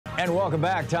And welcome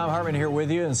back. Thom Hartmann here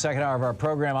with you in the second hour of our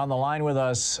program. On the line with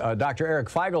us, Dr. Eric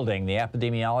Feigl-Ding, the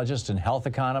epidemiologist and health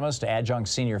economist, adjunct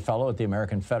senior fellow at the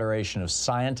American Federation of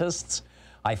Scientists.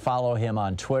 I follow him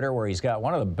on Twitter, where he's got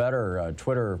one of the better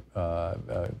Twitter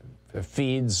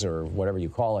feeds, or whatever you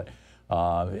call it.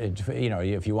 You know,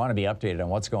 if you want to be updated on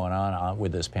what's going on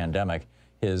with this pandemic,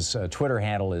 his Twitter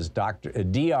handle is Dr.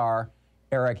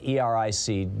 Eric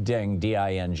E-R-I-C Ding,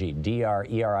 D-I-N-G,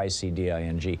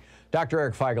 D-R-E-R-I-C-D-I-N-G. Dr.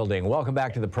 Eric Feigl-Ding, welcome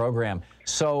back to the program.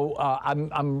 So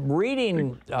I'm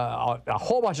reading a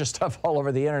whole bunch of stuff all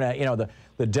over the internet. You know,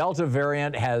 the Delta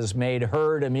variant has made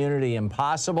herd immunity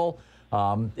impossible.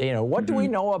 You know, what do we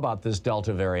know about this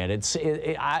Delta variant?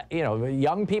 You know,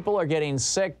 young people are getting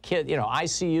sick. You know,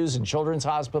 ICUs and children's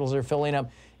hospitals are filling up.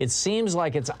 It seems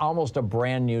like it's almost a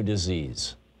brand new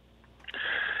disease.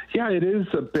 Yeah, it is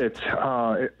a bit.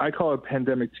 I call it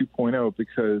pandemic 2.0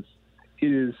 because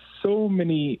it is so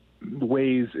many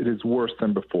ways it is worse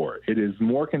than before. It is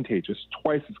more contagious,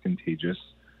 twice as contagious.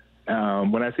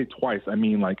 When I say twice, I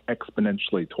mean like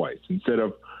exponentially twice. Instead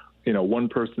of, you know, one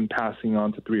person passing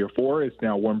on to 3 or 4, it's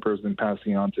now one person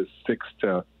passing on to 6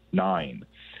 to 9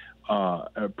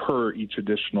 per each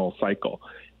additional cycle.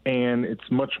 And it's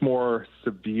much more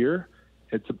severe.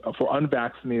 It's for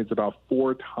unvaccinated, it's about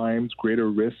 4 times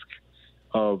greater risk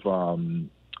of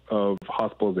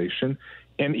hospitalization.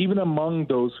 And even among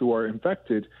those who are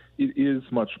infected, it is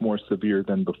much more severe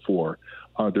than before.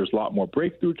 There's a lot more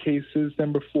breakthrough cases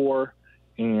than before.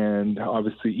 And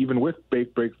obviously, even with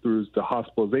breakthroughs, the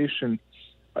hospitalization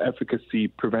efficacy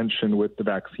prevention with the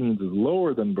vaccines is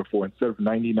lower than before. Instead of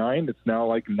 99, it's now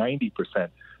like 90%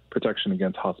 protection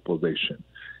against hospitalization.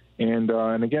 And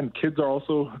again, kids are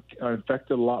also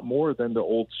infected a lot more than the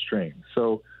old strain.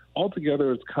 So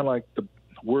altogether, it's kind of like the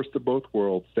worst of both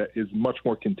worlds, that is much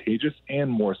more contagious and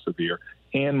more severe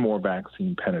and more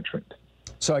vaccine penetrant.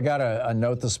 So I got a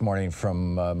note this morning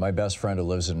from my best friend who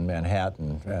lives in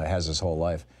Manhattan, has his whole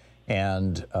life,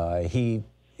 and you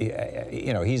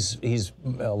know, he's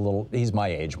my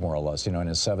age more or less, you know, in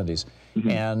his 70s,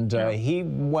 and he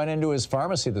went into his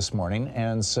pharmacy this morning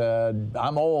and said,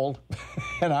 "I'm old,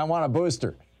 and I want a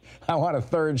booster. I want a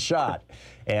 3rd shot,"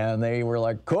 and they were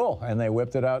like, "Cool," and they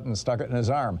whipped it out and stuck it in his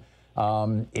arm.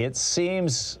 It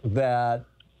seems that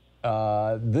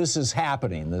this is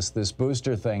happening, this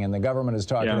booster thing, and the government is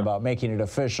talking about making it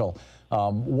official.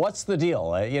 What's the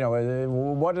deal? You know,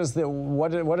 what does the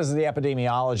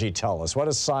epidemiology tell us? What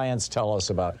does science tell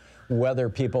us about whether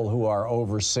people who are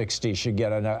over 60 should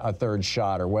get a 3rd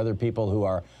shot, or whether people who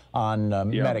are on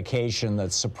medication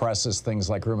that suppresses things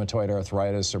like rheumatoid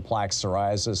arthritis or plaque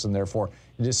psoriasis, and therefore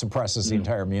it suppresses the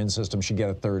entire immune system, should get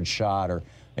a 3rd shot, or,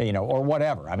 you know, or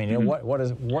whatever? I mean,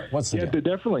 what's the deal?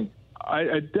 Definitely.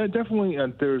 Definitely,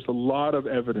 there's a lot of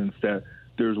evidence that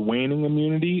there's waning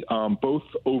immunity, both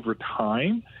over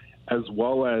time as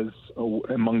well as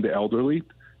among the elderly.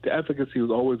 The efficacy was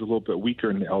always a little bit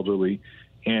weaker in the elderly,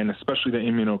 and especially the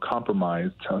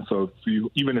immunocompromised. So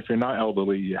even if you're not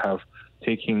elderly, you have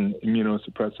taking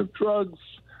immunosuppressive drugs,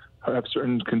 have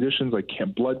certain conditions like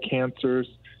blood cancers,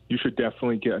 you should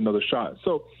definitely get another shot.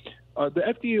 So the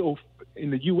FDA in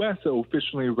the U.S.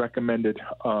 officially recommended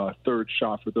a 3rd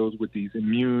shot for those with these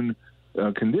immune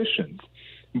conditions.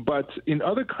 But in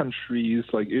other countries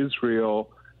like Israel,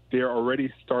 they're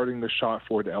already starting the shot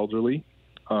for the elderly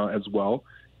as well.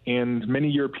 And many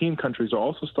European countries are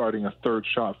also starting a 3rd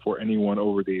shot for anyone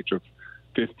over the age of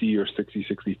 50 or 60,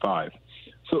 65.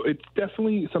 So it's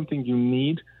definitely something you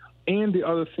need. And the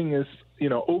other thing is, you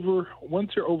know,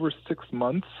 once you're over 6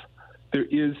 months, there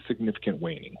is significant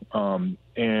waning.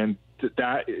 And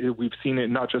that we've seen it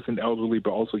not just in elderly,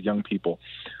 but also young people.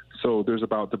 So there's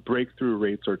about the breakthrough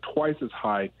rates are twice as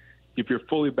high if you're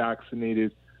fully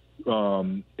vaccinated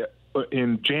in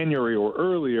January or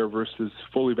earlier versus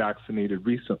fully vaccinated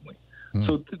recently.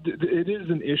 So it is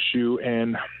an issue.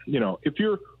 And, you know, if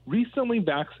you're recently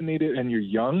vaccinated and you're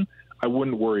young, I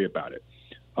wouldn't worry about it.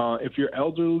 If you're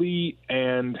elderly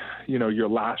and, you know, your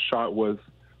last shot was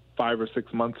 5 or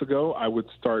 6 months ago, I would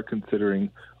start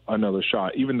considering another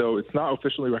shot, even though it's not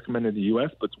officially recommended in the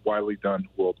U.S., but it's widely done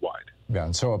worldwide. Yeah,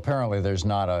 and so apparently there's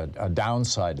not a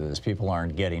downside to this. People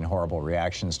aren't getting horrible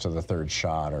reactions to the 3rd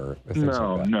shot or things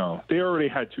like that. No. They already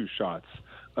had 2 shots.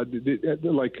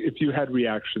 Like, if you had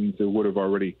reactions, it would have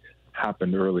already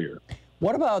happened earlier.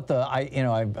 What about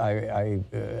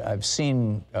I've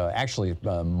seen actually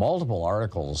multiple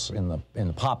articles in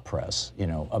the pop press, you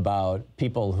know, about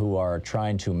people who are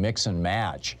trying to mix and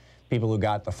match people who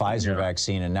got the Pfizer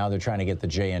vaccine, and now they're trying to get the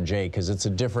J&J because it's a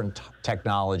different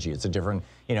technology. It's a different,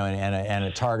 you know, and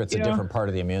it targets a different part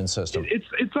of the immune system.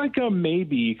 It's like a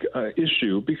maybe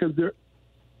issue because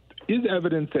is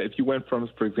evidence that if you went from,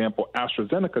 for example,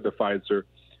 AstraZeneca to Pfizer,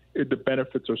 the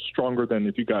benefits are stronger than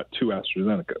if you got 2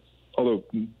 AstraZenecas. Although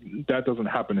that doesn't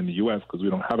happen in the U.S. because we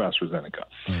don't have AstraZeneca.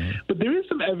 But there is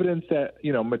some evidence that,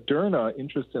 Moderna,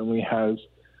 interestingly, has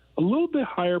a little bit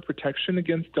higher protection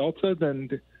against Delta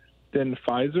than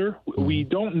Pfizer. We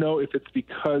don't know if it's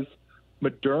because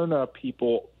Moderna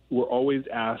people were always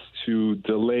asked to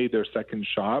delay their second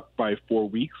shot by 4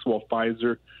 weeks, while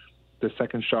Pfizer, the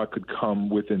second shot could come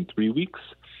within 3 weeks.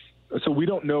 So we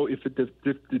don't know if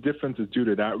the difference is due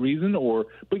to that reason or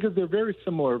because they're very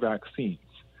similar vaccines.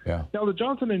 Yeah. Now, the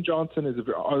Johnson & Johnson is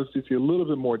obviously a little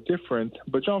bit more different,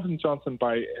 but Johnson & Johnson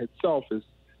by itself is,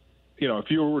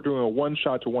 if you were doing a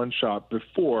one-shot to one-shot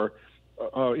before,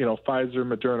 Pfizer,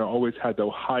 Moderna always had the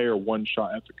higher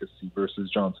one-shot efficacy versus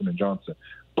Johnson & Johnson.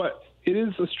 But it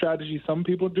is a strategy some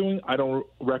people are doing. I don't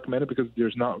recommend it because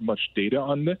there's not much data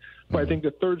on it. But I think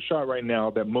the third shot right now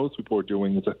that most people are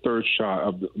doing is a third shot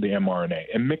of the mRNA.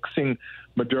 And mixing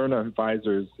Moderna and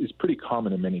Pfizer is pretty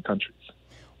common in many countries.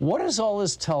 What does all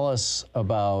this tell us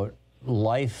about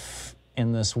life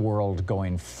in this world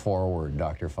going forward,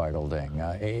 Dr. Feigl-Ding?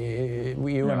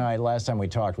 You and I, last time we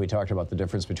talked about the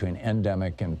difference between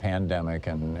endemic and pandemic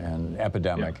and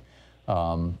epidemic.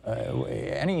 Yeah.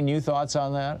 Any new thoughts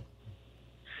on that?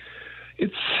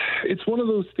 It's one of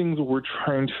those things where we're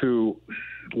trying to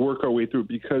work our way through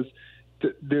because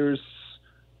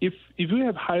if we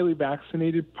have highly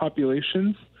vaccinated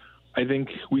populations, I think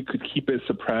we could keep it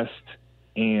suppressed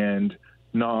and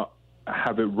not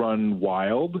have it run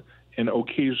wild and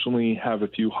occasionally have a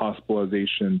few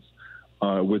hospitalizations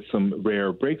with some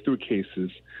rare breakthrough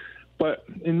cases. But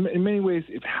in many ways,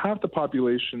 if half the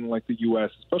population, like the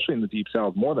U.S., especially in the Deep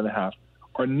South, more than half,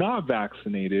 are not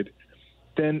vaccinated,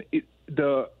 then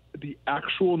the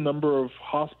actual number of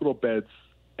hospital beds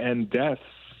and deaths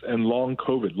and long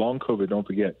COVID, don't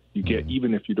forget, you get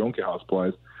even if you don't get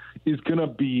hospitalized, is going to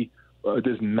be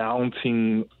this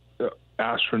mounting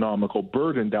astronomical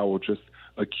burden that will just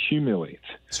accumulate.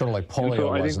 Sort of like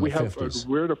polio was in the 50s.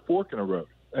 We're at a fork in the road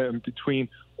between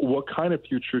what kind of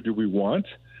future do we want,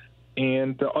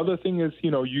 and the other thing is,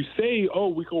 you say,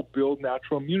 we go build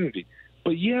natural immunity.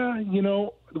 But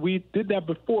we did that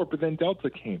before, but then Delta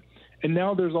came. And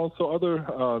now there's also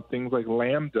other things like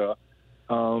Lambda.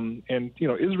 And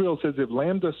Israel says if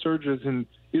Lambda surges in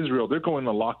Israel, they're going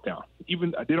to lockdown.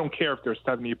 Even they don't care if they're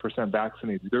 70%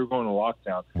 vaccinated. They're going to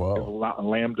lockdown if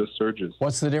Lambda surges.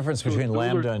 What's the difference between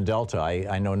Lambda and Delta?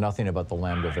 I know nothing about the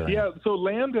Lambda variant. Yeah, so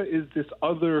Lambda is this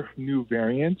other new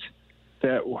variant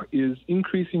that is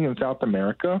increasing in South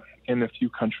America in a few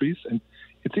countries. And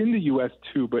it's in the U.S.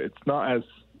 too, but it's not as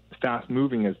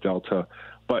fast-moving as Delta,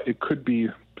 but it could be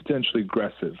potentially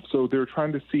aggressive. So they're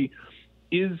trying to see,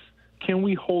 can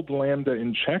we hold Lambda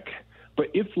in check? But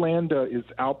if Lambda is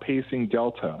outpacing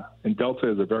Delta, and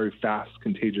Delta is a very fast,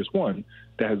 contagious one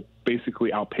that has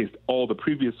basically outpaced all the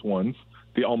previous ones,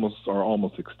 they are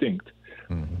almost extinct.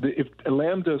 If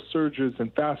Lambda surges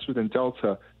and faster than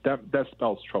Delta, that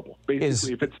spells trouble.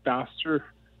 Basically, if it's faster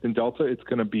than Delta, it's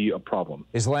going to be a problem.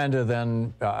 Is Lambda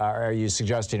then, are you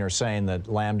suggesting or saying that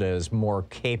Lambda is more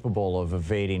capable of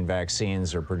evading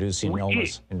vaccines or producing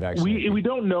illness in vaccines? We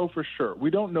don't know for sure. We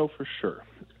don't know for sure.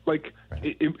 Like,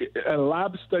 a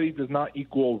lab study does not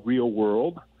equal real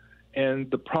world. And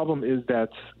the problem is that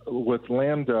with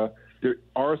Lambda, there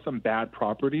are some bad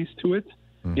properties to it.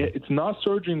 It's not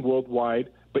surging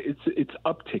worldwide, but it's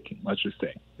upticking, let's just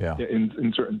say,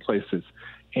 in certain places.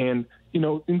 And,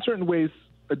 in certain ways,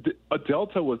 a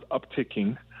Delta was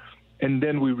upticking, and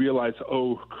then we realized,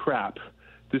 oh, crap,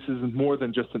 this is more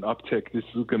than just an uptick. This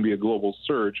is going to be a global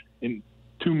surge. And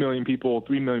 2 million people,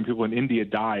 3 million people in India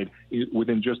died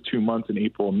within just 2 months in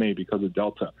April and May because of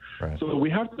Delta. Right. So we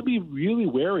have to be really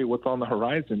wary what's on the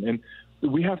horizon, and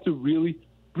we have to really,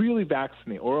 really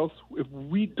vaccinate, or else if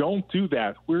we don't do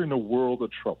that, we're in a world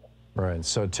of trouble. Right.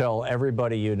 So tell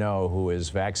everybody you know who is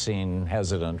vaccine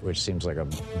hesitant, which seems like a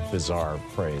bizarre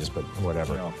phrase, but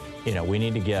whatever. We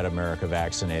need to get America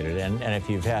vaccinated. And if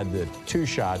you've had the 2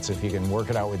 shots, if you can work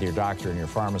it out with your doctor and your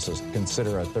pharmacist,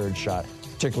 consider a 3rd shot,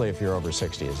 particularly if you're over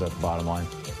 60. Is that the bottom line?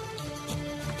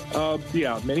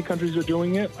 Yeah, many countries are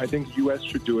doing it. I think the U.S.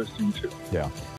 should do it soon, too. Yeah.